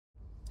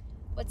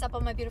What's up,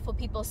 all my beautiful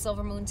people?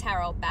 Silver Moon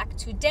Tarot back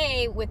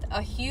today with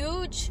a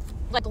huge,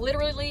 like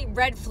literally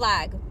red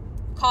flag,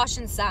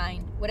 caution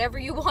sign, whatever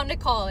you want to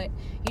call it.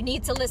 You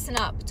need to listen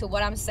up to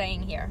what I'm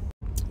saying here.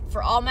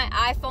 For all my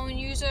iPhone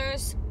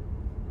users,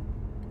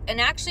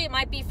 and actually it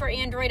might be for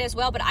Android as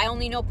well, but I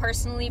only know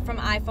personally from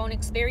iPhone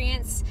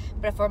experience.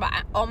 But for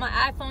all my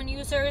iPhone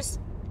users,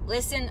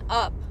 listen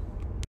up.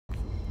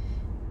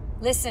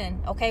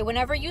 Listen, okay,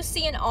 whenever you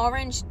see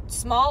an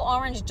small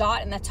orange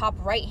dot in the top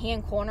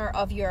right-hand corner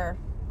of your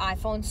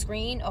iPhone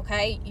screen,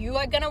 okay, you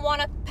are going to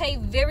want to pay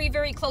very,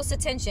 very close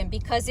attention,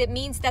 because it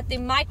means that the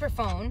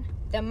microphone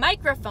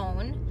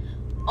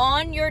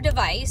on your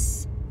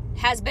device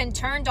has been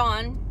turned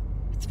on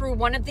through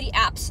one of the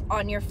apps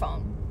on your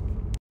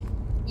phone.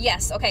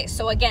 Yes, okay,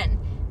 so again,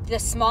 the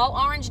small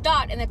orange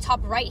dot in the top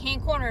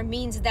right-hand corner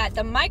means that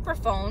the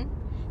microphone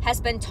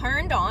has been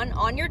turned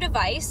on your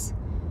device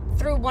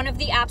through one of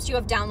the apps you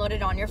have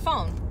downloaded on your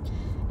phone.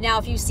 Now,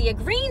 if you see a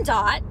green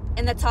dot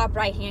in the top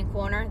right-hand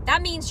corner,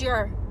 that means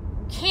your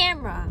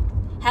camera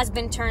has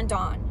been turned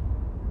on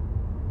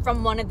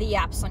from one of the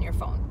apps on your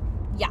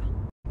phone. Yeah.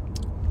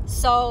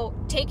 So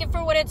take it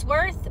for what it's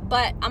worth,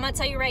 but I'm gonna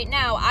tell you right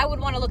now, I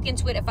would want to look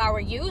into it if I were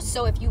you.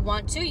 So if you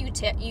want to,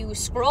 you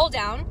scroll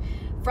down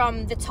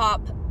from the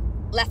top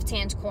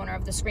left-hand corner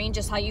of the screen,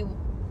 just how you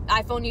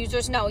iPhone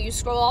users know. You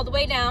scroll all the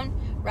way down,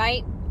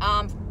 right?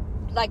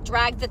 Like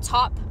drag the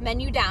top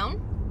menu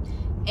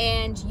down,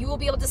 and you will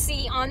be able to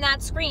see on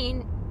that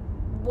screen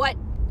what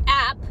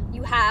app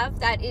you have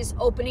that is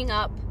opening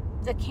up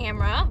the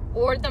camera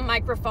or the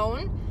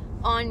microphone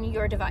on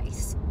your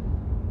device.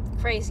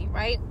 Crazy,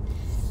 right?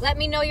 Let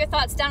me know your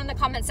thoughts down in the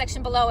comment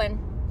section below, and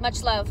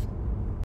much love.